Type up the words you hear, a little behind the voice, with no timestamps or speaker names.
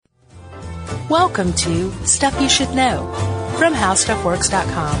Welcome to Stuff You Should Know from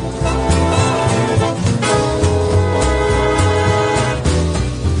HowStuffWorks.com.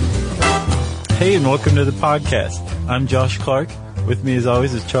 Hey, and welcome to the podcast. I'm Josh Clark. With me, as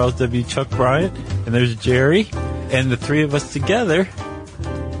always, is Charles W. Chuck Bryant, and there's Jerry, and the three of us together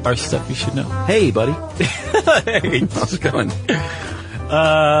are Stuff You Should Know. Hey, buddy. Hey. How's it going?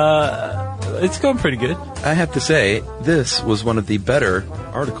 It's going pretty good. I have to say, this was one of the better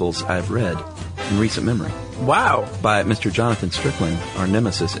articles I've read in recent memory. Wow. By Mr. Jonathan Strickland, our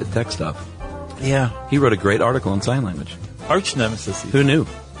nemesis at TechStuff. Yeah. He wrote a great article on sign language. Arch nemesis. Who knew?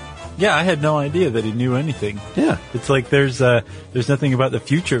 Yeah, I had no idea that he knew anything. Yeah. It's like there's nothing about the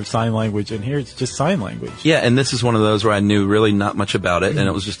future of sign language in here. It's just sign language. Yeah, and this is one of those where I knew really not much about it, and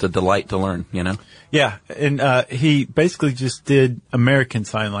it was just a delight to learn, you know? Yeah, and he basically just did American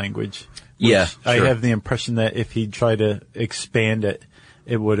Sign Language. Yeah, sure. I have the impression that if he tried to expand it,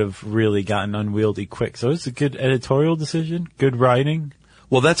 it would have really gotten unwieldy quick. So it's a good editorial decision, good writing.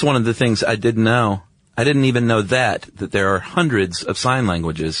 Well, that's one of the things I didn't know. I didn't even know that there are hundreds of sign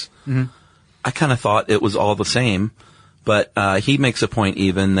languages. Mm-hmm. I kind of thought it was all the same, but he makes a point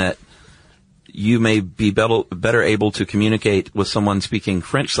even that you may be better able to communicate with someone speaking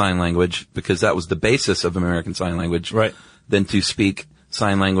French Sign Language, because that was the basis of American Sign Language, right, than to speak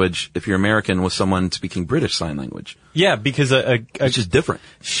sign language if you're American with someone speaking British Sign Language. Yeah, because it's just different.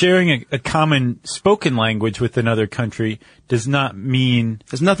 Sharing a common spoken language with another country does not mean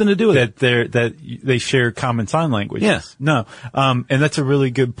has nothing to do with that they share common sign language. Yes. No. And that's a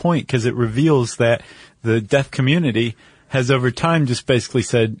really good point, because it reveals that the deaf community has over time just basically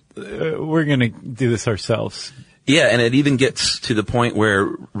said, we're going to do this ourselves. Yeah, and it even gets to the point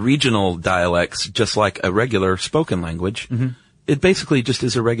where regional dialects, just like a regular spoken language, mm-hmm. it basically just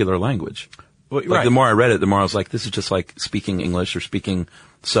is a regular language. Well, like right. The more I read it, the more I was like, this is just like speaking English or speaking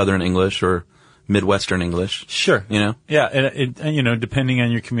Southern English or Midwestern English. Sure. You know? Yeah, and you know, depending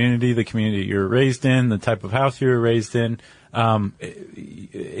on your community, the community you're raised in, the type of house you were raised in,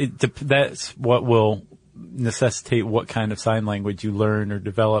 that's what will necessitate what kind of sign language you learn or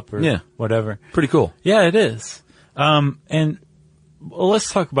develop or whatever. Pretty cool. Yeah, it is. And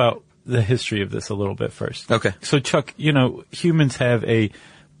let's talk about the history of this a little bit first. Okay. So, Chuck, you know, humans have a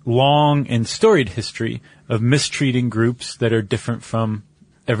long and storied history of mistreating groups that are different from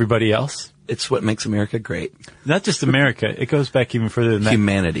everybody else. It's what makes America great. Not just America. It goes back even further than that.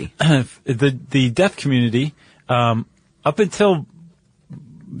 Humanity. The deaf community, up until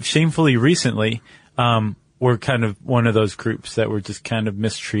shamefully recently, were kind of one of those groups that were just kind of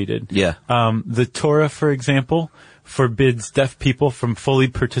mistreated. Yeah. The Torah, for example, forbids deaf people from fully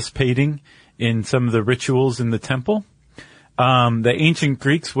participating in some of the rituals in the temple. The ancient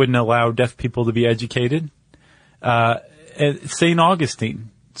Greeks wouldn't allow deaf people to be educated. St. Augustine,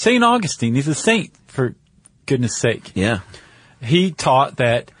 he's a saint, for goodness sake. Yeah. He taught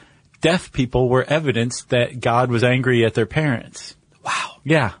that deaf people were evidence that God was angry at their parents. Wow.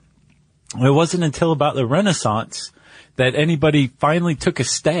 Yeah. It wasn't until about the Renaissance that anybody finally took a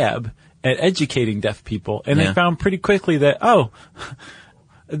stab at educating deaf people, and they found pretty quickly that,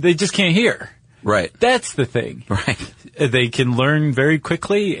 they just can't hear. Right. That's the thing. Right. They can learn very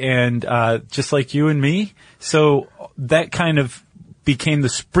quickly, and just like you and me. So that kind of became the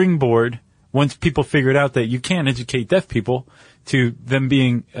springboard once people figured out that you can educate deaf people, to them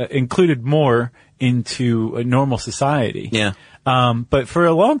being included more into a normal society. Yeah. But for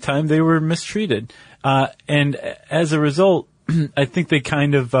a long time, they were mistreated. And as a result, I think they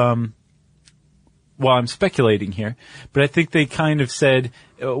kind of, well, I'm speculating here, but I think they kind of said,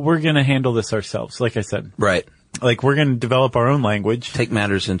 we're going to handle this ourselves, like I said. Right. Like, we're going to develop our own language. Take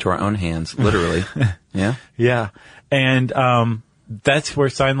matters into our own hands, literally. Yeah. Yeah. And that's where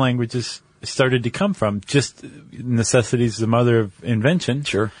sign languages started to come from. Just necessity is the mother of invention.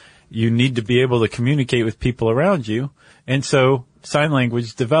 Sure. You need to be able to communicate with people around you. And so sign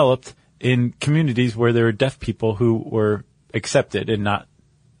language developed in communities where there were deaf people who were accepted and not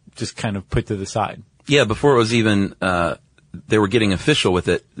just kind of put to the side. Yeah, before it was even, they were getting official with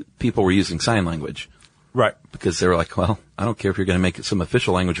it, people were using sign language. Right. Because they were like, well, I don't care if you're going to make it some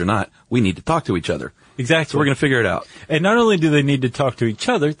official language or not. We need to talk to each other. Exactly. So we're going to figure it out. And not only do they need to talk to each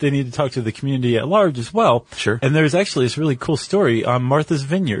other, they need to talk to the community at large as well. Sure. And there's actually this really cool story on Martha's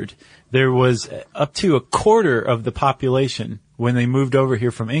Vineyard. There was up to a quarter of the population when they moved over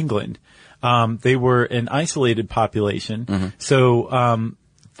here from England. They were an isolated population. Mm-hmm. So,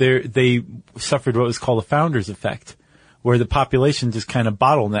 they suffered what was called a founder's effect, where the population just kind of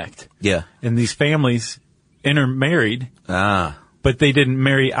bottlenecked. Yeah. And these families intermarried. but they didn't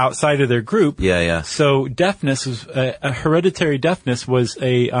marry outside of their group. Yeah. So deafness was a hereditary deafness was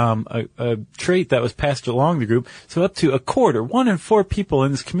a trait that was passed along the group. So up to a quarter, 1 in 4 people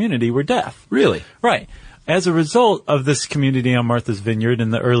in this community were deaf. Really? Right. As a result of this community on Martha's Vineyard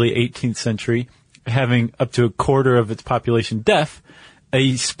in the early 18th century, having up to a quarter of its population deaf,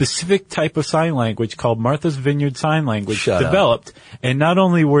 a specific type of sign language called Martha's Vineyard Sign Language developed. And not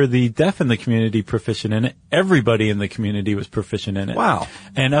only were the deaf in the community proficient in it, everybody in the community was proficient in it. Wow.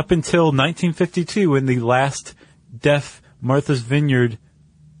 And up until 1952, when the last deaf Martha's Vineyard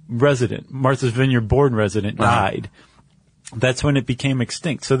born resident died, that's when it became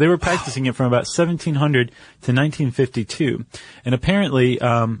extinct. So they were practicing it from about 1700 to 1952. And apparently,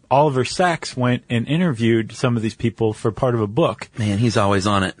 Oliver Sacks went and interviewed some of these people for part of a book. Man, he's always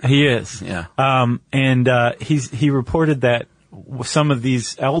on it. He is. Yeah. He reported that some of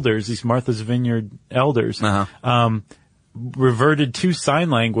these elders, these Martha's Vineyard elders, reverted to sign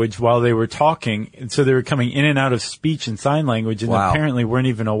language while they were talking. And so they were coming in and out of speech and sign language and apparently weren't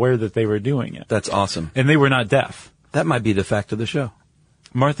even aware that they were doing it. That's awesome. And they were not deaf. That might be the fact of the show.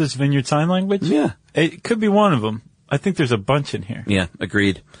 Martha's Vineyard Sign Language? Yeah. It could be one of them. I think there's a bunch in here. Yeah,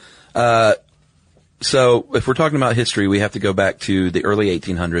 agreed. So if we're talking about history, we have to go back to the early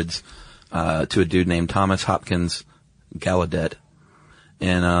 1800s, to a dude named Thomas Hopkins Gallaudet.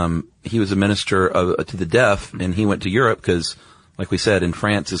 And, he was a minister to the deaf, and he went to Europe because, like we said, in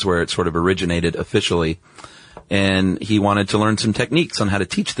France is where it sort of originated officially. And he wanted to learn some techniques on how to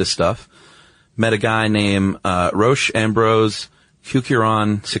teach this stuff. Met a guy named Roche Ambrose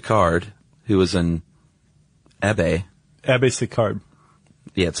Hucuron Sicard, who was an abbé. Abbé Sicard.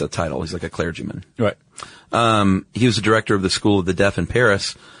 Yeah, it's a title. He's like a clergyman. Right. He was the director of the School of the Deaf in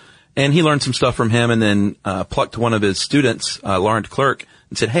Paris, and he learned some stuff from him and then plucked one of his students, Laurent Clerc,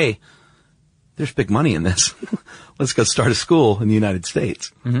 and said, hey, there's big money in this. Let's go start a school in the United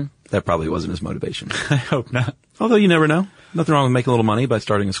States. Mm-hmm. That probably wasn't his motivation. I hope not. Although you never know. Nothing wrong with making a little money by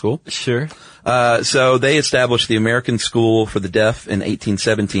starting a school. Sure. So they established the American School for the Deaf in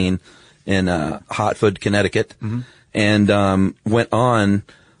 1817 in Hartford, Connecticut, and went on,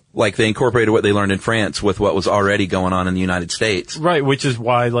 like they incorporated what they learned in France with what was already going on in the United States. Right, which is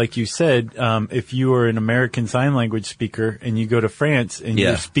why, like you said, if you are an American Sign Language speaker and you go to France and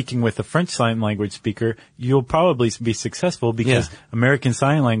you're speaking with a French Sign Language speaker, you'll probably be successful because American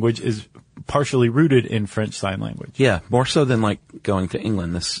Sign Language is partially rooted in French Sign Language. Yeah, more so than like going to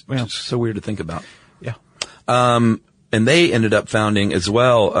England. This is so weird to think about. Yeah. And they ended up founding as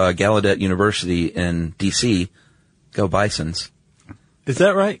well, Gallaudet University in DC. Go Bisons. Is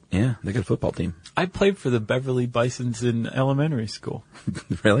that right? Yeah, they got a football team. I played for the Beverly Bisons in elementary school.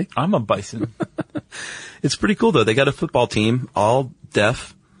 Really? I'm a Bison. It's pretty cool though. They got a football team, all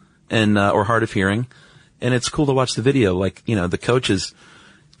deaf and, or hard of hearing. And it's cool to watch the video. Like, you know, the coach is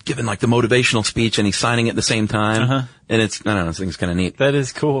giving like the motivational speech and he's signing at the same time. And it's, I don't know, I think it's kind of neat. That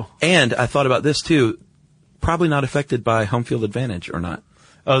is cool. And I thought about this too. Probably not affected by home field advantage or not.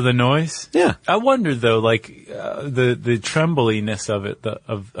 Oh, the noise? Yeah. I wonder though, like, the trembliness of it,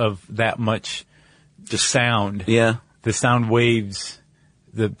 of that much just sound. Yeah. The sound waves,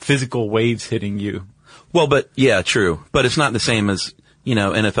 the physical waves hitting you. Well, but yeah, true. But it's not the same as, you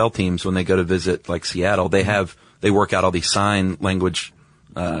know, NFL teams when they go to visit like Seattle, they work out all these sign language,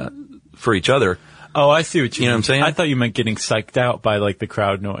 for each other. Oh, I see what you mean. You know what I'm saying? I thought you meant getting psyched out by like the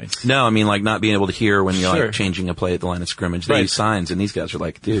crowd noise. No, I mean like not being able to hear when you're like changing a play at the line of scrimmage. They use signs and these guys are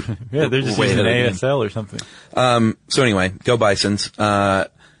like, dude. Yeah, they're just using ASL or something. So anyway, go Bisons.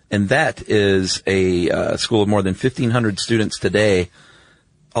 And that is a school of more than 1,500 students today.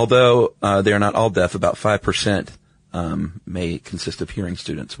 Although they are not all deaf, about 5% may consist of hearing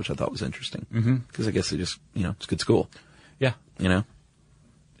students, which I thought was interesting. Because I guess they just, you know, it's a good school. Yeah. You know?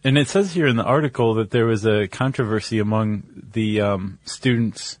 And it says here in the article that there was a controversy among the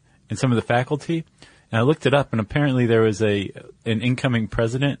students and some of the faculty. And I looked it up, and apparently there was an incoming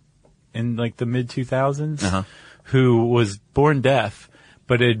president in like the mid 2000s who was born deaf,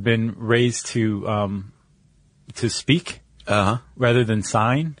 but had been raised to speak rather than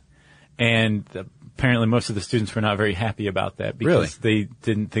sign. And apparently most of the students were not very happy about that because they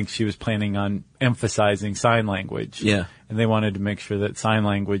didn't think she was planning on emphasizing sign language. Yeah. And they wanted to make sure that sign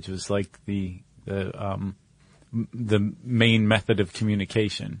language was like the main method of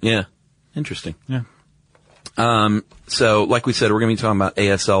communication. Yeah. Interesting. Yeah. So like we said, we're going to be talking about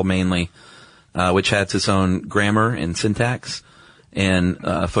ASL mainly, which has its own grammar and syntax, and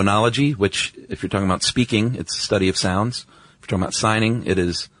phonology, which if you're talking about speaking, it's the study of sounds. If you're talking about signing, it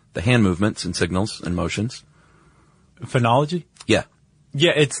is the hand movements and signals and motions. Phonology? Yeah.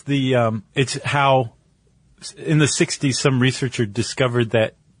 Yeah, it's it's how in the 60s, some researcher discovered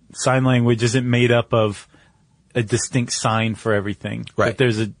that sign language isn't made up of a distinct sign for everything. Right. That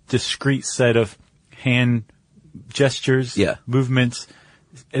there's a discrete set of hand gestures, movements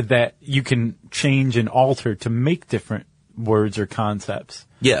that you can change and alter to make different words or concepts.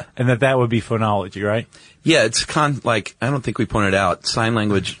 Yeah. And that would be phonology, right? Yeah, it's like, I don't think we pointed out, sign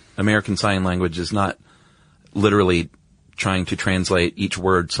language, American Sign Language is not literally trying to translate each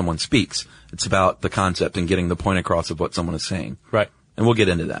word someone speaks. It's about the concept and getting the point across of what someone is saying. Right. And we'll get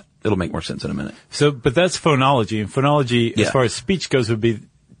into that. It'll make more sense in a minute. So, but that's phonology, and phonology, as far as speech goes, would be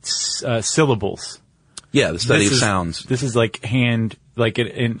syllables. Yeah, the study of sounds. This is like hand, like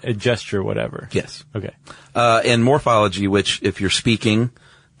a gesture, or whatever. Yes. Okay. And morphology, which if you're speaking,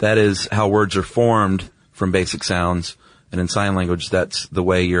 that is how words are formed from basic sounds. And in sign language, that's the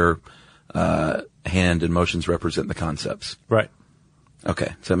way your hand and motions represent the concepts. Right.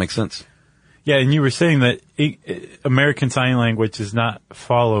 Okay. Does that make sense? Yeah, and you were saying that American Sign Language does not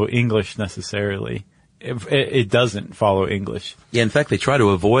follow English necessarily. It doesn't follow English. Yeah, in fact, they try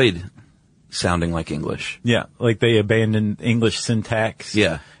to avoid sounding like English. Yeah, like they abandon English syntax.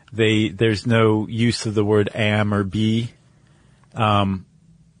 Yeah. There's no use of the word am or be.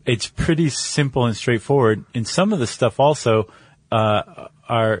 It's pretty simple and straightforward. And some of the stuff also,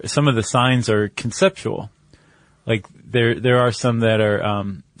 some of the signs are conceptual. Like there are some that are,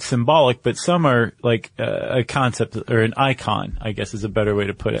 symbolic, but some are like a concept or an icon, I guess is a better way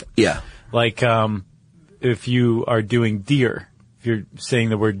to put it. Yeah. Like, if you are doing deer, if you're saying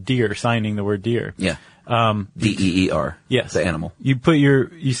the word deer, signing the word deer. Yeah. D-E-E-R. Yes. The animal.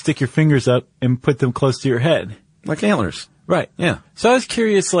 You stick your fingers up and put them close to your head. Like antlers. Right. Yeah. So I was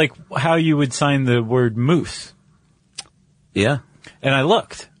curious, like, how you would sign the word moose. Yeah. And I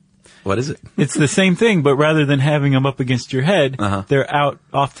looked. What is it? It's the same thing, but rather than having them up against your head, they're out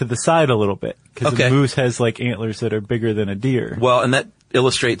off to the side a little bit. Because a moose has like antlers that are bigger than a deer. Well, and that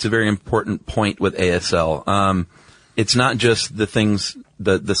illustrates a very important point with ASL. It's not just the things,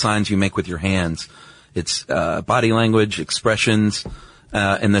 the signs you make with your hands. It's body language, expressions,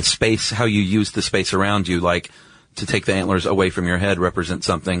 and the space, how you use the space around you, like to take the antlers away from your head represents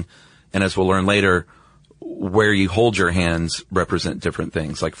something. And as we'll learn later, where you hold your hands represent different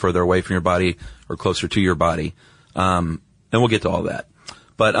things, like further away from your body or closer to your body. And we'll get to all that.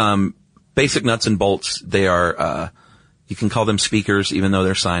 But basic nuts and bolts, they are, you can call them speakers even though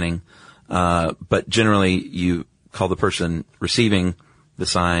they're signing. But generally you call the person receiving the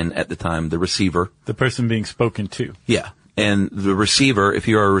sign at the time the receiver. The person being spoken to. Yeah. And the receiver, if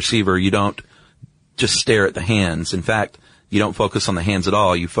you're a receiver, you don't just stare at the hands. In fact, you don't focus on the hands at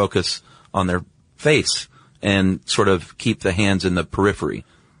all. You focus on their face and sort of keep the hands in the periphery.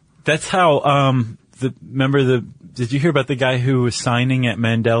 That's how, did you hear about the guy who was signing at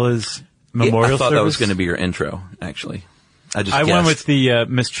Mandela's memorial I thought service? that was going to be your intro, actually. I went with the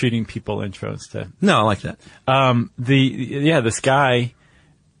mistreating people intro instead. No, I like that. This guy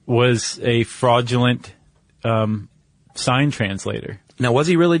was a fraudulent sign translator. Now, was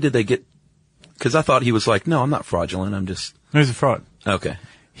he really? Did they get? Because I thought he was like, no, I'm not fraudulent. I'm just. He was a fraud. Okay.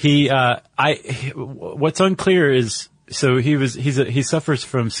 What's unclear is, so he suffers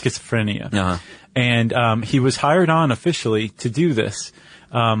from schizophrenia. And he was hired on officially to do this.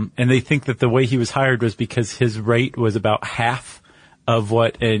 And they think that the way he was hired was because his rate was about half of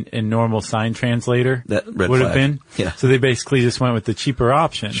what a normal sign translator would have been. Yeah. So they basically just went with the cheaper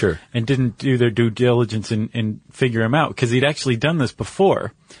option. Sure. And didn't do their due diligence and figure him out, because he'd actually done this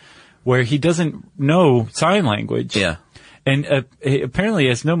before where he doesn't know sign language. Yeah. And he apparently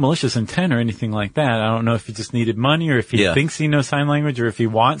has no malicious intent or anything like that. I don't know if he just needed money, or if he thinks he knows sign language, or if he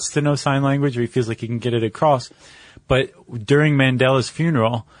wants to know sign language, or he feels like he can get it across. But during Mandela's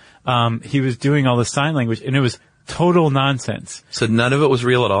funeral, he was doing all this sign language, and it was total nonsense. So none of it was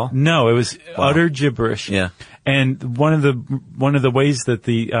real at all? No, it was utter gibberish. Yeah. And one of the ways that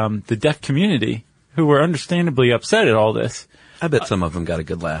the deaf community, who were understandably upset at all this, I bet some of them got a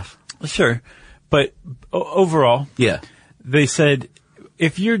good laugh. Sure. But overall, they said,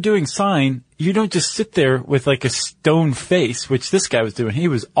 if you're doing sign, you don't just sit there with like a stone face, which this guy was doing. He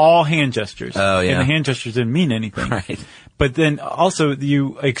was all hand gestures. Oh, yeah. And the hand gestures didn't mean anything. Right. But then also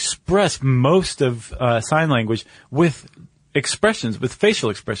you express most of sign language with expressions, with facial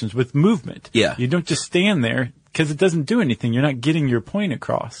expressions, with movement. Yeah. You don't just stand there because it doesn't do anything. You're not getting your point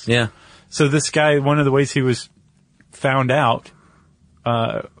across. Yeah. So this guy, one of the ways he was found out,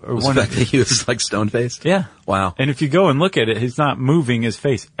 was the fact that he was like stone faced? Yeah. Wow. And if you go and look at it, he's not moving his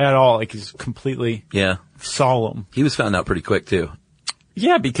face at all. Like he's completely solemn. He was found out pretty quick too.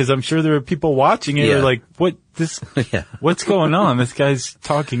 Yeah, because I'm sure there are people watching it who are like, Yeah. what's going on? This guy's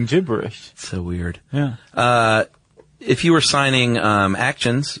talking gibberish. So weird. Yeah. If you were signing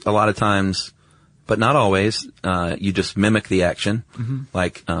actions, a lot of times, but not always, you just mimic the action. Mm-hmm.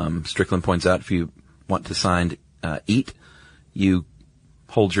 Like Strickland points out, if you want to sign eat, you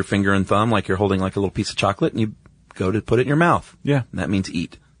hold your finger and thumb like you're holding like a little piece of chocolate, and you go to put it in your mouth. Yeah. And that means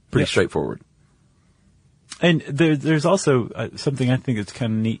eat. Pretty straightforward. And there's also something I think that's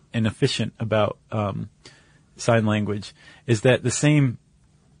kind of neat and efficient about sign language is that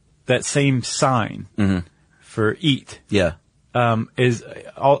that same sign for eat it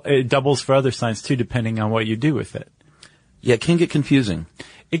doubles for other signs too, depending on what you do with it. Yeah, it can get confusing.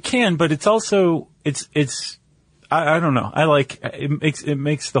 It can, but it's also I don't know. I like it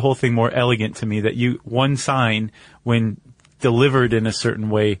makes the whole thing more elegant to me that one sign when delivered in a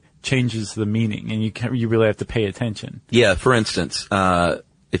certain way changes the meaning, and you really have to pay attention. Yeah, for instance,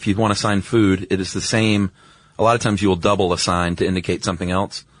 if you want to sign food, it is the same. A lot of times you will double a sign to indicate something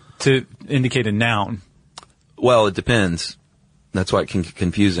else. To indicate a noun. Well, it depends. That's why it can get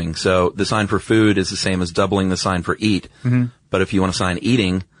confusing. So the sign for food is the same as doubling the sign for eat. Mm-hmm. But if you want to sign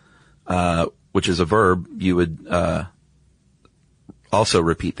eating, which is a verb, you would also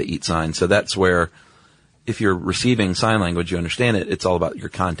repeat the eat sign. So that's where, if you're receiving sign language, you understand it, it's all about your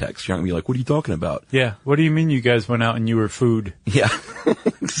context. You're not going to be like, what are you talking about? Yeah. What do you mean you guys went out and you were food? Yeah,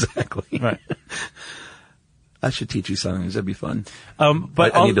 exactly. Right. I should teach you sign language. That'd be fun.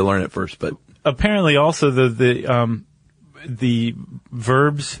 But I need to learn it first, but. Apparently also the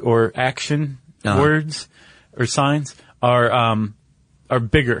verbs or action words or signs are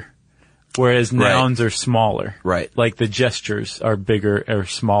bigger. Whereas nouns are smaller. Right. Like the gestures are bigger or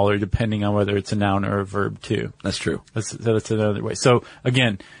smaller depending on whether it's a noun or a verb too. That's true. That's another way. So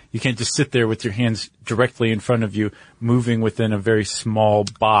again, you can't just sit there with your hands directly in front of you, moving within a very small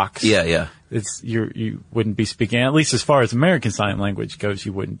box. Yeah, yeah. You wouldn't be speaking, at least as far as American Sign Language goes,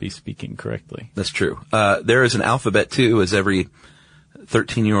 you wouldn't be speaking correctly. That's true. There is an alphabet too, as every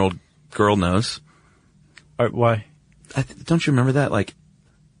 13-year-old girl knows. Why? Don't you remember that? Like,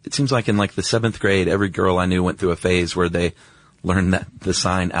 it seems like in like the 7th grade, every girl I knew went through a phase where they learned the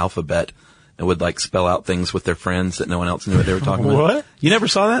sign alphabet and would like spell out things with their friends that no one else knew what they were talking about. What? You never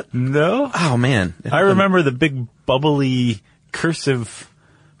saw that? No. Oh man. I remember the big bubbly cursive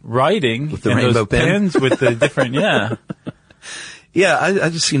writing with the and rainbow those pens with the different, yeah. Yeah, I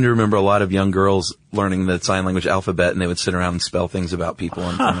just seem to remember a lot of young girls learning the sign language alphabet, and they would sit around and spell things about people.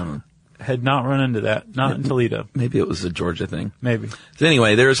 And, Had not run into that. Not in Toledo. Maybe it was a Georgia thing. Maybe. So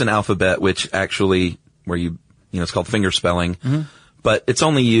anyway, there's an alphabet which actually, where it's called finger spelling, but it's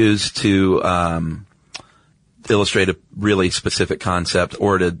only used to illustrate a really specific concept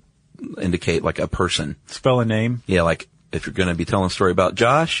or to indicate like a person. Spell a name. Yeah, like if you're going to be telling a story about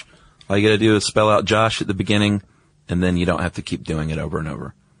Josh, all you got to do is spell out Josh at the beginning, and then you don't have to keep doing it over and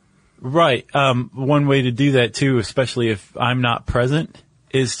over. Right. One way to do that too, especially if I'm not present,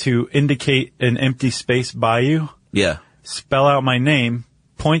 is to indicate an empty space by you. Yeah. Spell out my name,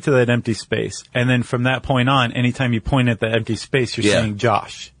 point to that empty space, and then from that point on, anytime you point at that empty space, you're saying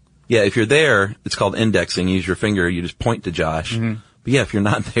Josh. Yeah, if you're there, it's called indexing. You use your finger, you just point to Josh. Mm-hmm. But yeah, if you're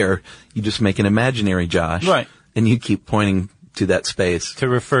not there, you just make an imaginary Josh. Right. And you keep pointing to that space. To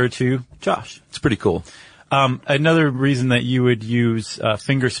refer to Josh. It's pretty cool. Another reason that you would use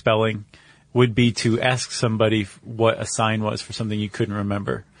finger spelling would be to ask somebody what a sign was for something you couldn't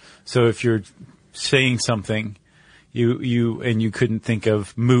remember. So if you're saying something, you couldn't think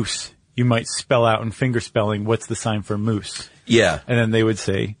of moose, you might spell out in finger spelling, what's the sign for moose? Yeah. And then they would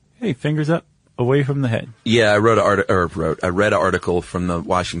say, hey, fingers up, away from the head. Yeah, I read an article from the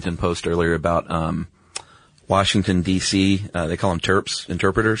Washington Post earlier about Washington D.C. They call them Terps,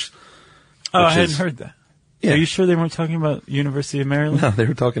 interpreters. Oh, I hadn't heard that. Yeah. Are you sure they weren't talking about University of Maryland? No, they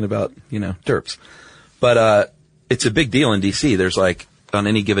were talking about, Terps. But it's a big deal in D.C. There's like, on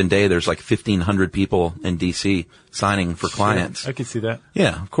any given day, there's like 1,500 people in D.C. signing for clients. I could see that.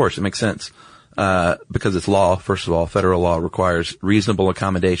 Yeah, of course, it makes sense. Because it's law, first of all, federal law requires reasonable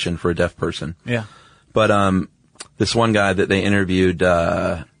accommodation for a deaf person. Yeah. But this one guy that they interviewed,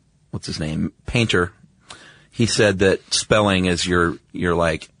 what's his name? Painter. He said that spelling is your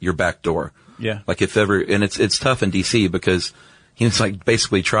back door. Yeah. Like and it's tough in DC because he was like,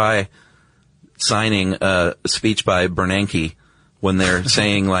 basically try signing a speech by Bernanke when they're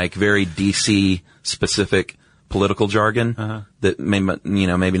saying like very DC specific political jargon that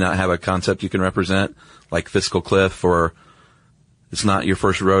maybe not have a concept you can represent, like fiscal cliff or it's not your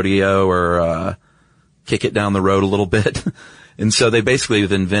first rodeo or kick it down the road a little bit. And so they basically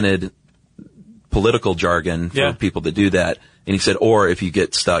have invented political jargon for Yeah. people that do that. And he said, or if you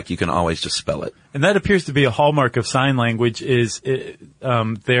get stuck, you can always just spell it. And that appears to be a hallmark of sign language is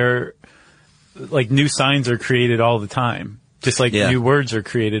they're like new signs are created all the time, just like Yeah. new words are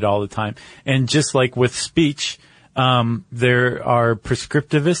created all the time. And just like with speech, there are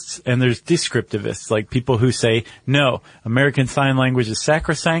prescriptivists and there's descriptivists, like people who say, no, American Sign Language is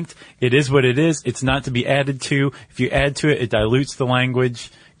sacrosanct. It is what it is. It's not to be added to. If you add to it, it dilutes the language.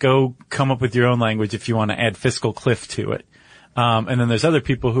 Go come up with your own language if you want to add fiscal cliff to it. And then there's other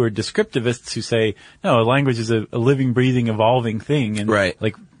people who are descriptivists who say, no, a language is a living, breathing, evolving thing. And Right.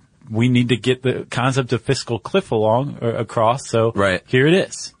 like, we need to get the concept of fiscal cliff along or across. So Right. here it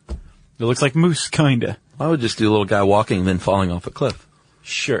is. It looks like moose, kinda. I would just do a little guy walking and then falling off a cliff,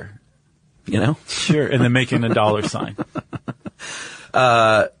 Sure. you know? Sure. And then making a dollar sign.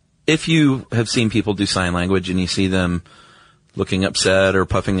 If you have seen people do sign language and you see them looking upset or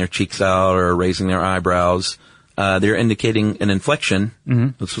puffing their cheeks out or raising their eyebrows, they're indicating an inflection. Mm-hmm.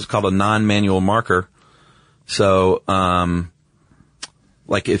 This was called a non-manual marker. So,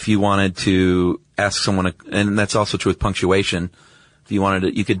 like if you wanted to ask someone, and that's also true with punctuation, if you wanted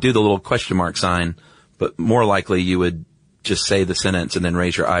to, you could do the little question mark sign, but more likely you would just say the sentence and then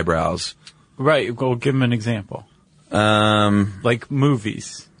raise your eyebrows. Right. Well, give them an example. Like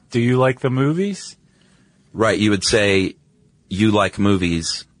movies. Do you like the movies? Right. You would say, you like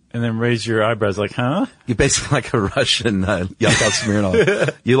movies. And then raise your eyebrows like, huh? You're basically like a Russian, Yakov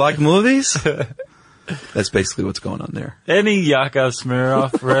Smirnov. You like movies? That's basically what's going on there. Any Yakov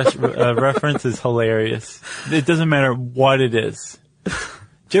Smirnov reference is hilarious. It doesn't matter what it is.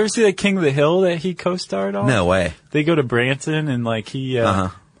 Did you ever see that King of the Hill that he co-starred on? No way. They go to Branson and like he, Uh-huh.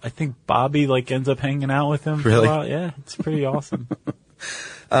 I think Bobby like ends up hanging out with him. Really? For a while. Yeah, it's pretty awesome.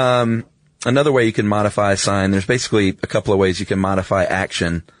 Another way you can modify a sign, there's basically a couple of ways you can modify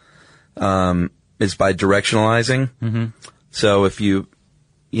action, is by directionalizing. Mm-hmm. So if you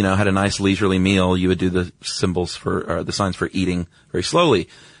had a nice leisurely meal, you would do the symbols or the signs for eating very slowly.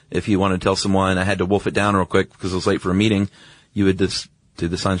 If you want to tell someone I had to wolf it down real quick because I was late for a meeting, you would just do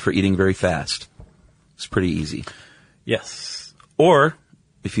the signs for eating very fast. It's pretty easy. Yes. Or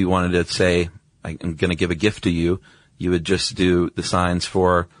if you wanted to say, I'm going to give a gift to you, you would just do the signs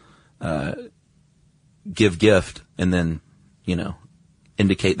for give gift and then,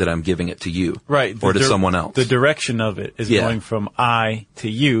 indicate that I'm giving it to you. Right. Or to someone else. The direction of it is going from I to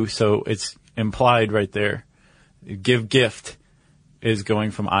you, so it's implied right there. Give gift is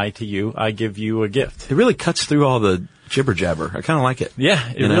going from I to you. I give you a gift. It really cuts through all the jibber jabber. I kind of like it.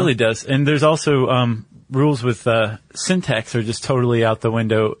 Yeah, it really does. And there's also rules with syntax are just totally out the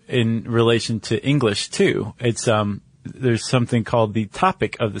window in relation to English too. It's there's something called the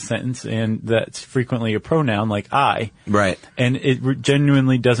topic of the sentence, and that's frequently a pronoun like I. Right. And it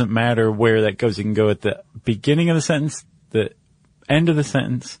genuinely doesn't matter where that goes. You can go at the beginning of the sentence, the end of the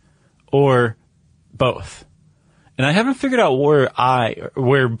sentence, or both. And I haven't figured out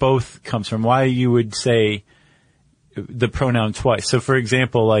where both comes from, why you would say the pronoun twice. So for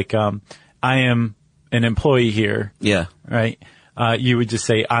example, like, I am an employee here. Yeah. Right? You would just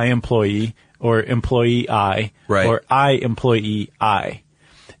say I employee or employee I. Right. Or I employee I.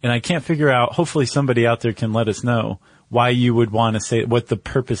 And I can't figure out, hopefully somebody out there can let us know why you would want to say, what the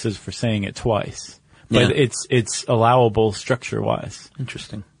purpose is for saying it twice. But it's allowable structure-wise.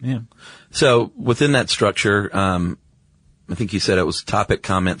 Interesting. Yeah. So within that structure, I think you said it was topic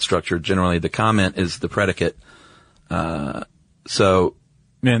comment structure. Generally, the comment is the predicate. So.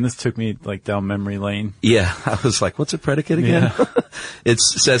 Man, this took me like down memory lane. Yeah. I was like, what's a predicate again? Yeah. It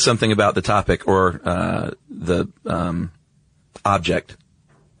says something about the topic or, the, object,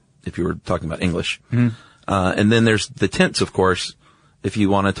 if you were talking about English. Mm-hmm. And then there's the tense, of course. If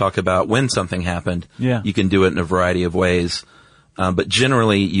you want to talk about when something happened, you can do it in a variety of ways. But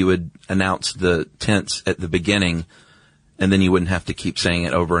generally you would announce the tense at the beginning, and then you wouldn't have to keep saying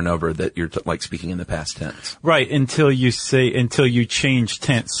it over and over that you're like speaking in the past tense. Right, until you change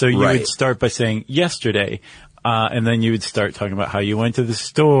tense. So you would start by saying yesterday, and then you would start talking about how you went to the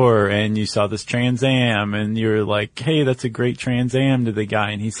store and you saw this Trans Am and you're like, hey, that's a great Trans Am to the guy.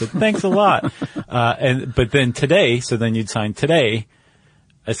 And he said, thanks a lot. But then today, so then you'd sign today,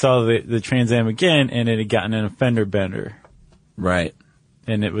 I saw the Trans Am again and it had gotten an fender bender. Right.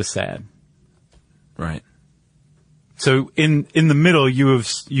 And it was sad. Right. So in the middle, you've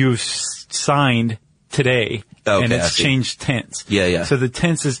signed today, and it's changed tense. Yeah. So the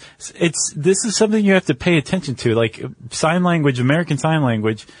tense this is something you have to pay attention to. Like sign language, American Sign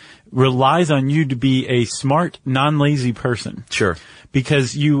Language relies on you to be a smart, non-lazy person. Sure.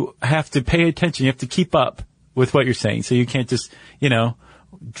 Because you have to pay attention. You have to keep up with what you're saying. So you can't just,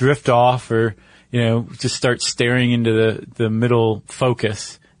 drift off or, just start staring into the middle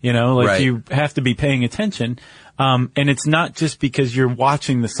focus, like Right. you have to be paying attention. And it's not just because you're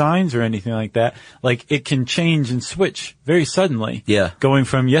watching the signs or anything like that. Like it can change and switch very suddenly. Yeah. Going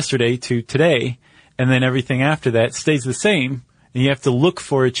from yesterday to today, and then everything after that stays the same. And you have to look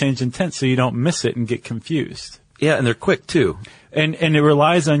for a change in tense so you don't miss it and get confused. Yeah, and they're quick too. And it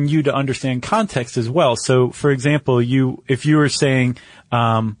relies on you to understand context as well. So, for example, if you were saying,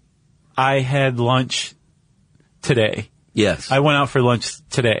 I had lunch today. Yes. I went out for lunch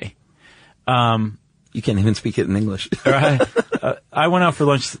today. You can't even speak it in English. Or I went out for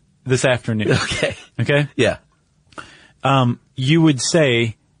lunch this afternoon. Okay. Okay? Yeah. You would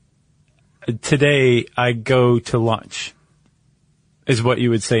say, today I go to lunch, is what you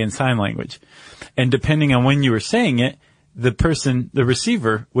would say in sign language. And depending on when you were saying it, the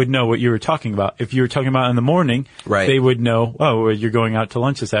receiver would know what you were talking about. If you were talking about in the morning, Right. they would know, oh, well, you're going out to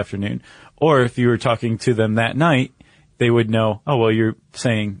lunch this afternoon. Or if you were talking to them that night, they would know, oh, well, you're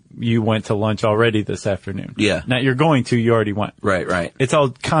saying you went to lunch already this afternoon. Yeah. Not you're going to, you already went. Right. It's all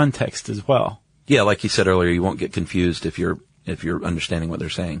context as well. Yeah, like you said earlier, you won't get confused if you're understanding what they're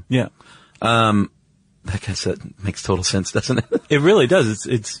saying. Yeah. I guess that makes total sense, doesn't it? It really does.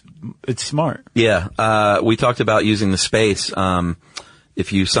 It's smart. Yeah. We talked about using the space.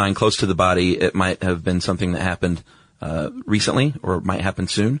 If you sign close to the body, it might have been something that happened recently, or it might happen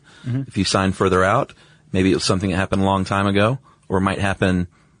soon. Mm-hmm. If you sign further out, maybe it was something that happened a long time ago, or it might happen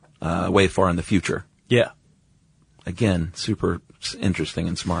way far in the future. Yeah. Again, super interesting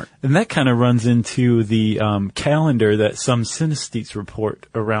and smart. And that kind of runs into the calendar that some synesthetes report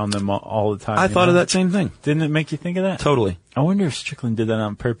around them all the time. I thought of that same thing. Didn't it make you think of that? Totally. I wonder if Strickland did that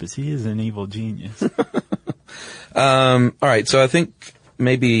on purpose. He is an evil genius. All right, so I think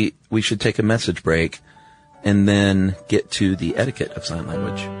maybe we should take a message break and then get to the etiquette of sign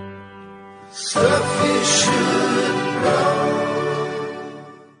language. Stuff you should know.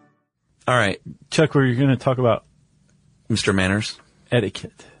 All right, Chuck, we're going to talk about Mr. Manners.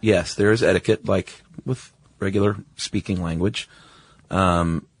 etiquette. Yes, there is etiquette, like with regular speaking language.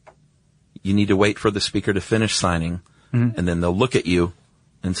 You need to wait for the speaker to finish signing, and then they'll look at you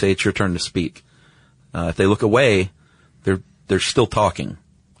and say, it's your turn to speak. If they look away, they're still talking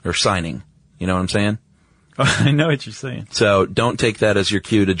or signing. You know what I'm saying? I know what you're saying. So don't take that as your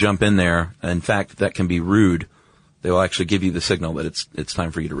cue to jump in there. In fact, that can be rude. They will actually give you the signal that it's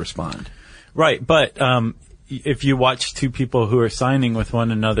time for you to respond. Right, but if you watch two people who are signing with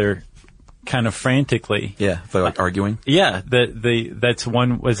one another kind of frantically. Yeah, if they're like arguing. Yeah, that's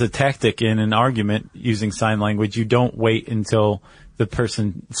one was a tactic in an argument using sign language. You don't wait until the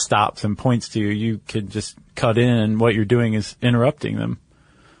person stops and points to you. You can just cut in, and what you're doing is interrupting them.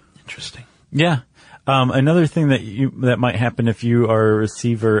 Interesting. Yeah. Another thing that might happen if you are a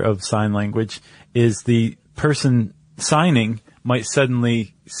receiver of sign language is the person signing might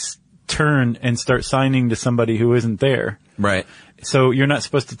suddenly turn and start signing to somebody who isn't there. Right. So you're not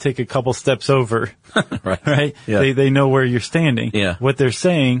supposed to take a couple steps over. Right? Yeah. They know where you're standing. Yeah. What they're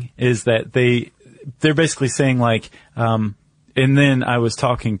saying is that they're basically saying like, and then I was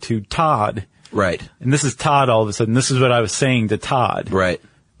talking to Todd. Right. And this is Todd all of a sudden. This is what I was saying to Todd. Right.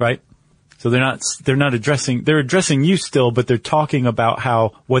 Right? So they're addressing you still, but they're talking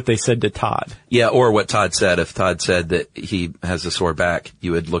about what they said to Todd. Yeah, or what Todd said. If Todd said that he has a sore back,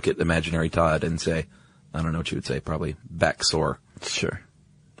 you would look at imaginary Todd and say, I don't know what you would say, probably back sore. Sure.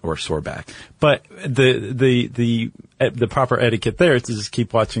 Or sore back. But the proper etiquette there is to just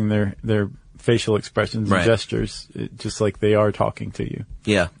keep watching their facial expressions and gestures, just like they are talking to you.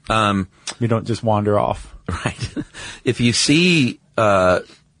 Yeah. You don't just wander off. Right. If you see,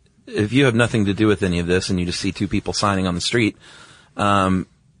 if you have nothing to do with any of this and you just see two people signing on the street,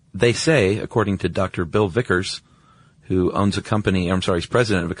 they say, according to Dr. Bill Vickers, who owns a company, he's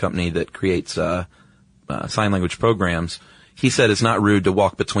president of a company that creates sign language programs, he said it's not rude to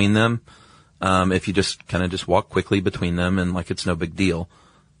walk between them if you just kind of just walk quickly between them and like it's no big deal.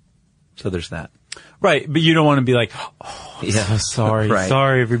 So there's that. Right, but you don't want to be like, oh, I'm so sorry. Right.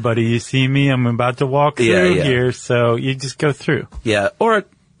 Sorry, everybody. You see me? I'm about to walk through here, so you just go through. Yeah, or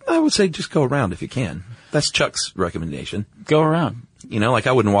I would say just go around if you can. That's Chuck's recommendation. Go around. You know, like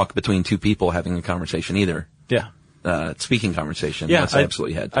I wouldn't walk between two people having a conversation either. Yeah. Speaking conversation. Yeah, unless I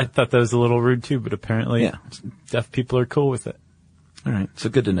absolutely had to. I thought that was a little rude too, but apparently deaf people are cool with it. All right, so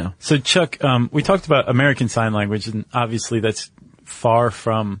good to know. So Chuck, we talked about American Sign Language, and obviously that's far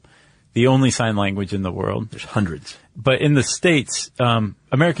from the only sign language in the world. There's hundreds. But in the States,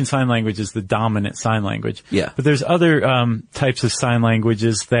 American Sign Language is the dominant sign language. Yeah. But there's other types of sign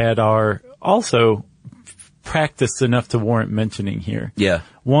languages that are also practiced enough to warrant mentioning here. Yeah.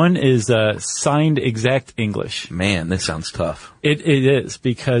 One is signed exact English. Man, this sounds tough. It is,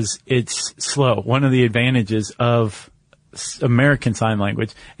 because it's slow. One of the advantages of American Sign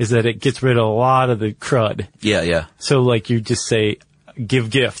Language is that it gets rid of a lot of the crud. Yeah, yeah. So like you just say, give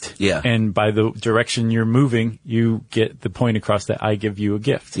gift. Yeah. And by the direction you're moving, you get the point across that I give you a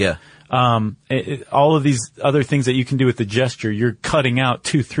gift. Yeah. All of these other things that you can do with the gesture, you're cutting out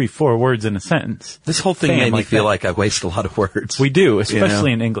 2, 3, 4 words in a sentence. This whole thing Bam, made me like feel that. like I waste a lot of words. We do,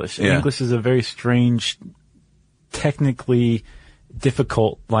 especially You know? in English. Yeah. English is a very strange, technically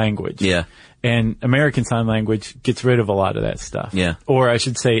difficult language. Yeah. And American Sign Language gets rid of a lot of that stuff. Yeah. Or I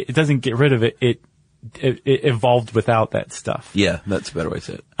should say, it doesn't get rid of it. It evolved without that stuff. Yeah, that's a better way to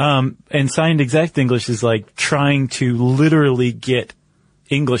say it. And signed exact English is like trying to literally get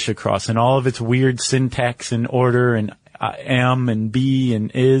English across and all of its weird syntax and order and am and be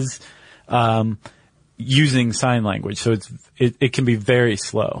and is, using sign language. So it can be very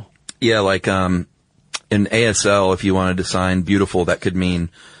slow. Yeah, like, in ASL, if you wanted to sign beautiful, that could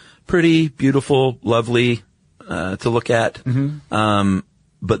mean pretty, beautiful, lovely, to look at. Mm-hmm.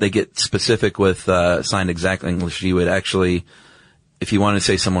 But they get specific with, signed exact English. You would actually, if you wanted to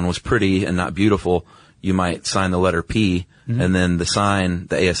say someone was pretty and not beautiful, you might sign the letter P and then the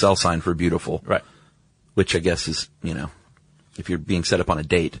ASL sign for beautiful. Right. Which I guess is, if you're being set up on a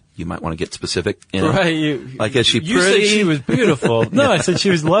date, you might want to get specific. You know? Right. Like, is she You pretty? said she was beautiful. No, I said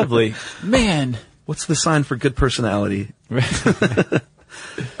she was lovely. Man. What's the sign for good personality?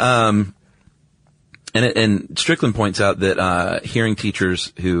 And Strickland points out that hearing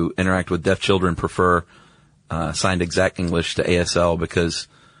teachers who interact with deaf children prefer signed exact English to ASL because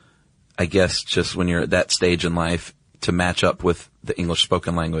I guess just when you're at that stage in life to match up with the English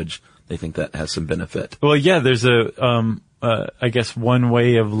spoken language, they think that has some benefit. Well, yeah, there's I guess one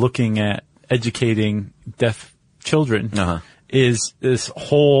way of looking at educating deaf children is this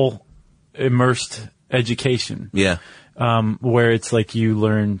whole immersed education. Yeah. Where it's like you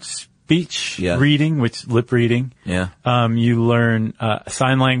learn speech reading, which lip reading. Yeah. You learn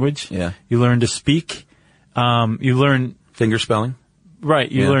sign language. Yeah. You learn to speak. You learn Finger spelling.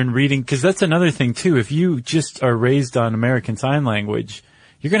 right. You learn reading, because that's another thing too. If you just are raised on American Sign Language,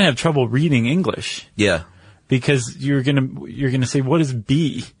 you're gonna have trouble reading English Yeah. because you're gonna say, what is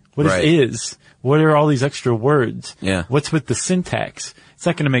be? What Right. is? What are all these extra words? Yeah. What's with the syntax? It's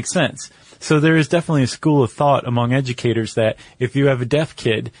not gonna make sense. So there is definitely a school of thought among educators that if you have a deaf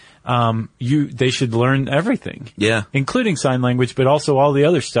kid, they should learn everything. Yeah. Including sign language, but also all the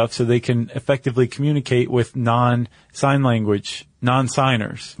other stuff so they can effectively communicate with non-sign language,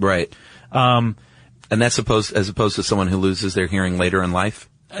 non-signers. Right. And that's as opposed to someone who loses their hearing later in life?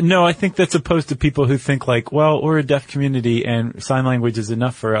 No, I think that's opposed to people who think like, well, we're a deaf community and sign language is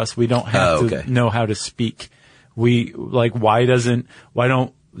enough for us. We don't have to know how to speak. Why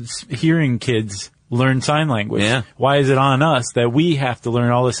don't hearing kids learn sign language? Yeah. Why is it on us that we have to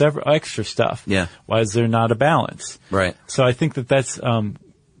learn all this extra stuff? Yeah. Why is there not a balance? Right. So I think that's, I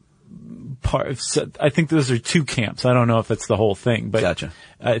think those are two camps. I don't know if that's the whole thing, but Gotcha.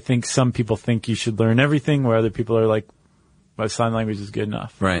 I think some people think you should learn everything, where other people are like, well, sign language is good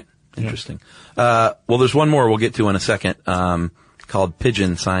enough. Right. Interesting. Well, there's one more we'll get to in a second, called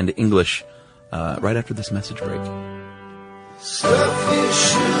Pidgin Signed English, right after this message break.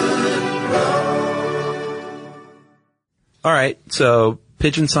 All right. So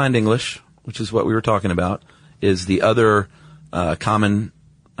Pidgin Signed English, which is what we were talking about, is the other, common,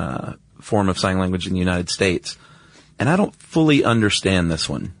 form of sign language in the United States. And I don't fully understand this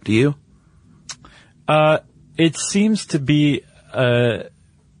one. Do you? It seems to be the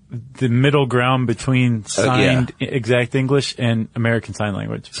middle ground between signed exact English and American Sign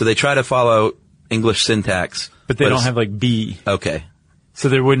Language. So they try to follow English syntax, but they don't have like be. Okay. So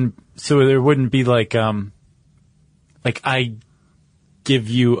there wouldn't be like I give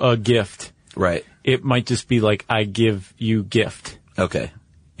you a gift. Right. It might just be like I give you gift. Okay.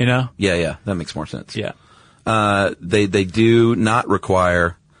 You know? Yeah. That makes more sense. Yeah. They do not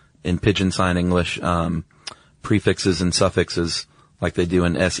require in Pidgin Sign English, prefixes and suffixes like they do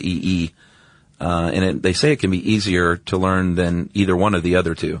in SEE. And they say it can be easier to learn than either one of the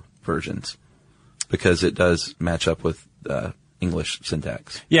other two versions because it does match up with, English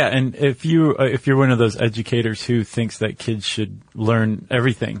syntax. Yeah. And if you're one of those educators who thinks that kids should learn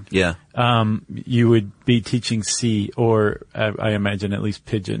everything. Yeah. You would be teaching C or I imagine at least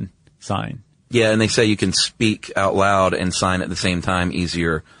Pidgin Sign. Yeah. And they say you can speak out loud and sign at the same time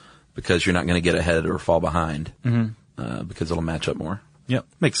easier because you're not going to get ahead or fall behind. Mm-hmm. Because it'll match up more. Yep.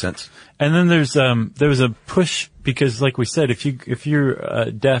 Makes sense. And then there was a push because like we said, if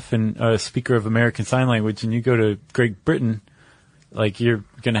you're deaf and a speaker of American Sign Language and you go to Great Britain, like you're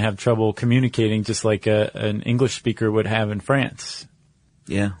going to have trouble communicating just like an English speaker would have in France.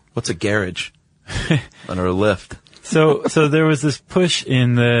 Yeah. What's a garage? Or a lift? So there was this push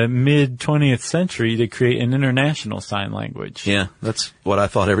in the mid 20th century to create an international sign language. Yeah, that's what I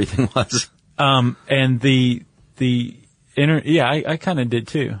thought everything was. And I kind of did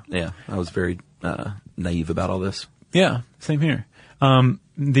too. Yeah, I was very naive about all this. Yeah, same here.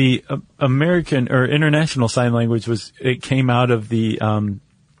 The American or International Sign Language it came out of the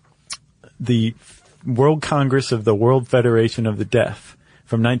World Congress of the World Federation of the Deaf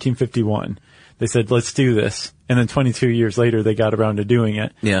from 1951. They said, let's do this. And then 22 years later, they got around to doing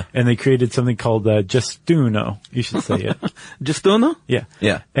it. Yeah. And they created something called Gestuno. You should say it. Gestuno? Yeah.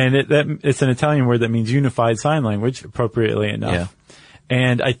 Yeah. And it's an Italian word that means unified sign language, appropriately enough. Yeah.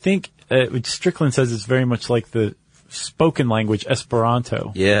 And I think Strickland says it's very much like the spoken language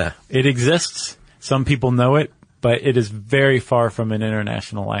Esperanto. Yeah. It exists. Some people know it, but it is very far from an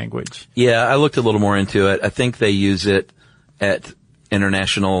international language. Yeah, I looked a little more into it. I think they use it at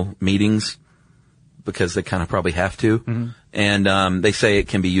international meetings because they kind of probably have to. Mm-hmm. And they say it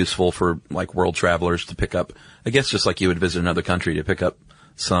can be useful for like world travelers to pick up, I guess just like you would visit another country to pick up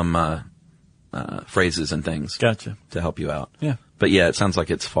some phrases and things. Gotcha. To help you out. Yeah. But yeah, it sounds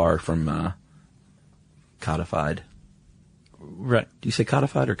like it's far from codified. Right. Do you say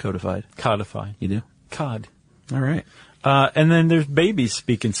codified or codified? Codified. You do? Cod. All right. And then there's babies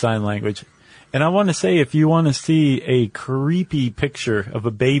speaking sign language. And I want to say, if you want to see a creepy picture of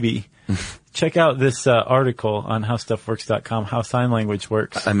a baby, check out this article on howstuffworks.com, How Sign Language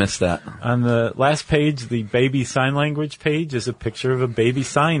Works. I missed that. On the last page, the baby sign language page is a picture of a baby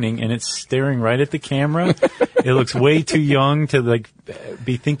signing, and it's staring right at the camera. It looks way too young to like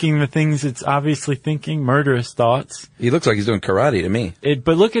be thinking the things it's obviously thinking, murderous thoughts. He looks like he's doing karate to me.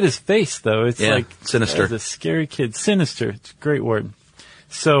 But look at his face, though. It's like sinister. It's a scary kid. Sinister. It's a great word.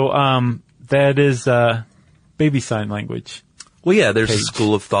 So that is baby sign language. Well, yeah, there's a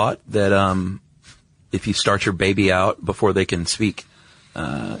school of thought that if you start your baby out before they can speak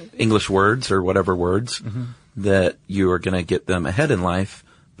English words or whatever words, mm-hmm. that you are going to get them ahead in life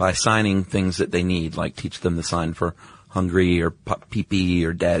by signing things that they need, like teach them the sign for hungry or pee-pee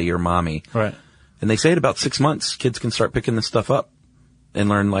or daddy or mommy. Right. And they say at about 6 months, kids can start picking this stuff up and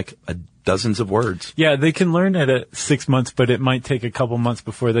learn like dozens of words. Yeah, they can learn it at 6 months, but it might take a couple months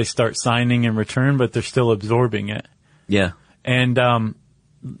before they start signing in return, but they're still absorbing it. Yeah. And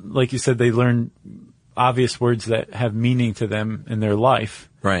like you said, they learn obvious words that have meaning to them in their life.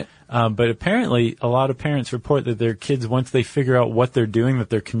 Right. But apparently, a lot of parents report that their kids, once they figure out what they're doing, that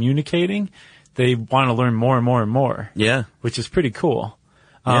they're communicating, they want to learn more and more and more. Yeah. Which is pretty cool.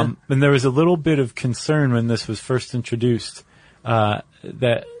 Yeah. And there was a little bit of concern when this was first introduced,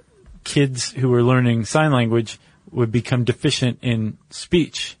 that kids who were learning sign language would become deficient in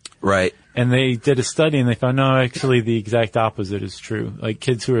speech. Right. And they did a study and they found, no, actually the exact opposite is true. Like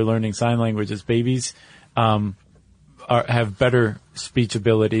kids who are learning sign language as babies, have better speech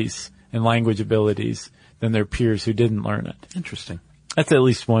abilities and language abilities than their peers who didn't learn it. Interesting. That's at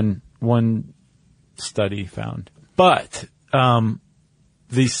least one study found. But,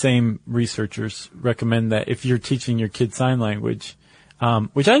 these same researchers recommend that if you're teaching your kid sign language,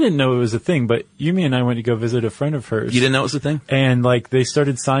 which I didn't know it was a thing, but Yumi and I went to go visit a friend of hers. You didn't know it was a thing? And like they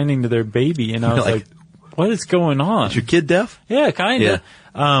started signing to their baby and I was like, what is going on? Is your kid deaf? Yeah, kind of.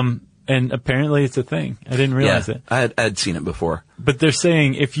 Yeah. And apparently it's a thing. I didn't realize it. I'd seen it before. But they're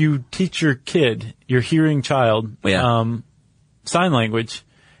saying if you teach your kid, your hearing child, sign language,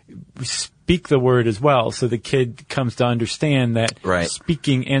 speak the word as well, so the kid comes to understand that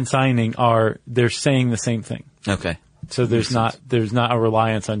speaking and signing they're saying the same thing. Okay. So there's not a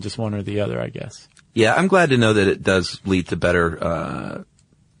reliance on just one or the other, I guess. Yeah, I'm glad to know that it does lead to better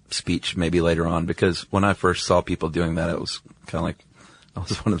speech maybe later on, because when I first saw people doing that, it was kind of like I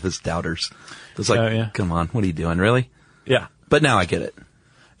was one of those doubters. It was like, come on, what are you doing, really? Yeah. But now I get it.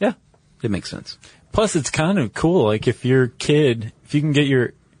 Yeah. It makes sense. Plus, it's kind of cool. Like if you can get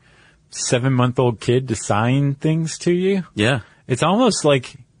your 7-month-old kid to sign things to you. Yeah. It's almost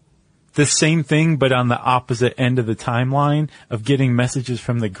like the same thing, but on the opposite end of the timeline of getting messages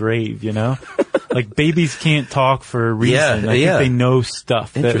from the grave, you know? Like babies can't talk for a reason. I think they know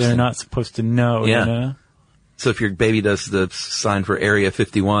stuff that they're not supposed to know, you know? So if your baby does the sign for Area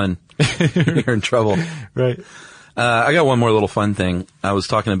 51, you're in trouble. Right. I got one more little fun thing. I was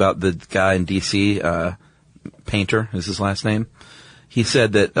talking about the guy in D.C., Painter is his last name. He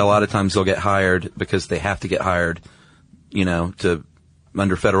said that a lot of times they'll get hired because they have to get hired, you know, to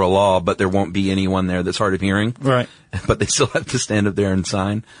under federal law, but there won't be anyone there that's hard of hearing. Right. But they still have to stand up there and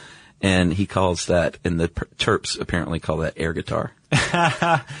sign. And he calls that, and the Terps apparently call that air guitar.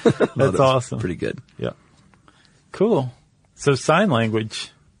 That's awesome. Pretty good. Yeah. Cool. So sign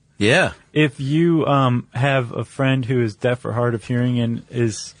language. Yeah. If you have a friend who is deaf or hard of hearing and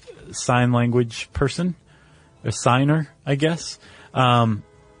is a sign language person, a signer, I guess, and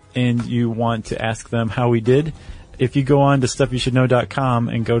you want to ask them how we did, if you go on to stuffyoushouldknow.com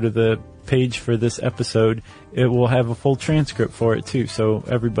and go to the page for this episode, it will have a full transcript for it too, so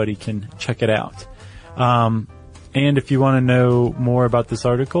everybody can check it out. And if you want to know more about this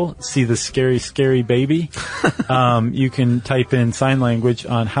article, see the scary, scary baby, you can type in sign language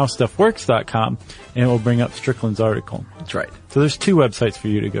on howstuffworks.com and it will bring up Strickland's article. That's right. So there's two websites for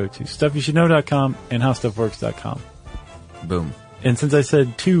you to go to, stuffyoushouldknow.com and howstuffworks.com. Boom. And since I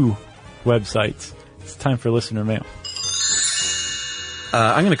said two websites, it's time for listener mail.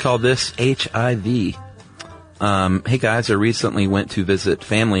 I'm going to call this HIV. Hey guys, I recently went to visit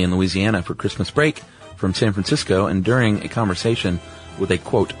family in Louisiana for Christmas break from San Francisco, and during a conversation with a,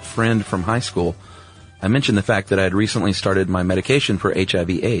 quote, friend from high school, I mentioned the fact that I had recently started my medication for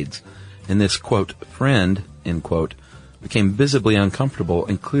HIV/AIDS, and this, quote, friend, end quote, became visibly uncomfortable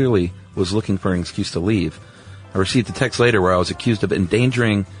and clearly was looking for an excuse to leave. I received a text later where I was accused of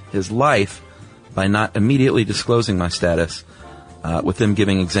endangering his life by not immediately disclosing my status, with them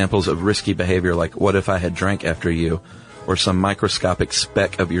giving examples of risky behavior like, what if I had drank after you? Or some microscopic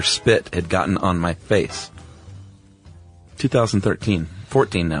speck of your spit had gotten on my face. 2013.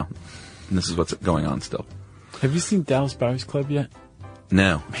 14 now. And this is what's going on still. Have you seen Dallas Buyers Club yet?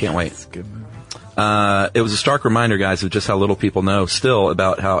 No, can't wait. It's a good movie. It was a stark reminder, guys, of just how little people know still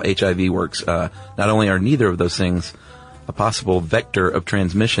about how HIV works. Not only are neither of those things a possible vector of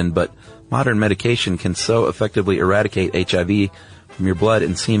transmission, but modern medication can so effectively eradicate HIV from your blood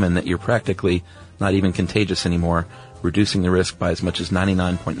and semen that you're practically not even contagious anymore, reducing the risk by as much as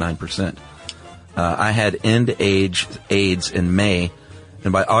 99.9%. I had end-age AIDS in May,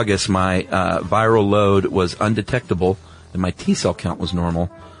 and by August my viral load was undetectable and my T-cell count was normal,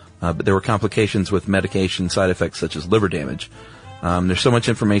 but there were complications with medication side effects such as liver damage. There's so much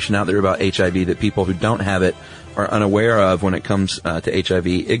information out there about HIV that people who don't have it are unaware of when it comes to HIV.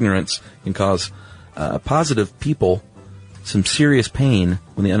 Ignorance can cause positive people some serious pain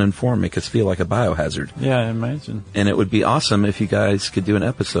when the uninformed make us feel like a biohazard. Yeah, I imagine. And it would be awesome if you guys could do an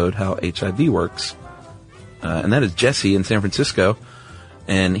episode how HIV works. And that is Jesse in San Francisco.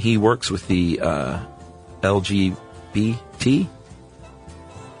 And he works with the LGBT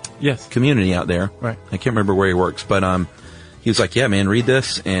yes. community out there. Right. I can't remember where he works, but he was like, yeah, man, read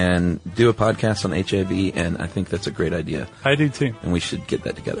this and do a podcast on HIV, and I think that's a great idea. I do too. And we should get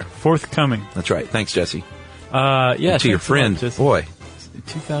that together. Forthcoming. That's right. Thanks, Jesse. Yeah. To your friend, boy.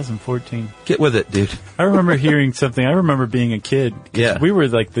 2014. Get with it, dude. I remember hearing something. I remember being a kid. Yeah. We were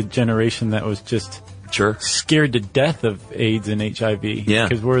like the generation that was just sure scared to death of AIDS and HIV. Yeah.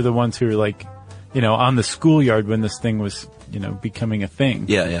 Because we're the ones who were like, on the schoolyard when this thing was, becoming a thing.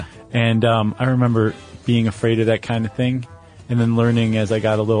 Yeah, yeah. And I remember being afraid of that kind of thing. And then learning as I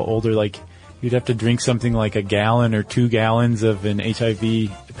got a little older, like, you'd have to drink something like a gallon or 2 gallons of an HIV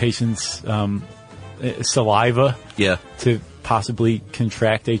patient's saliva to possibly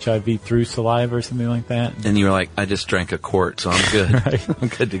contract HIV through saliva or something like that. And you were like, I just drank a quart, so I'm good. Right. I'm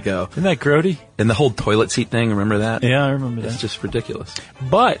good to go. Isn't that grody? And the whole toilet seat thing, remember that? Yeah, I remember that. It's just ridiculous.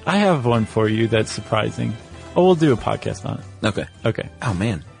 But I have one for you that's surprising. Oh, we'll do a podcast on it. Okay. Oh,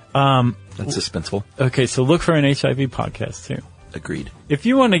 man. That's suspenseful. Okay, so look for an HIV podcast, too. Agreed. If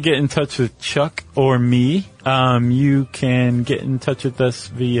you want to get in touch with Chuck or me, you can get in touch with us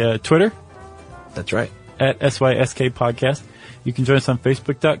via Twitter. That's right. At SYSK Podcast. You can join us on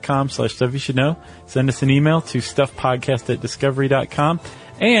Facebook.com/Stuff You Should Know. Send us an email to StuffPodcast@Discovery.com.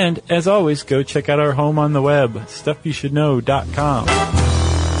 And, as always, go check out our home on the web, StuffYouShouldKnow.com.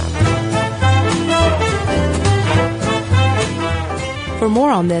 For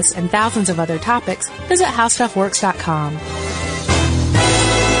more on this and thousands of other topics, visit HowStuffWorks.com.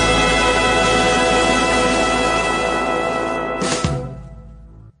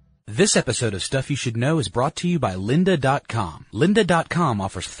 This episode of Stuff You Should Know is brought to you by Lynda.com. Lynda.com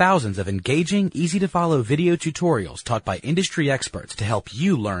offers thousands of engaging, easy-to-follow video tutorials taught by industry experts to help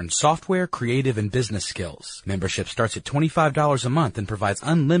you learn software, creative, and business skills. Membership starts at $25 a month and provides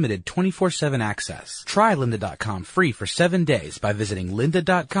unlimited 24/7 access. Try Lynda.com free for 7 days by visiting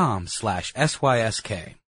Lynda.com/SYSK.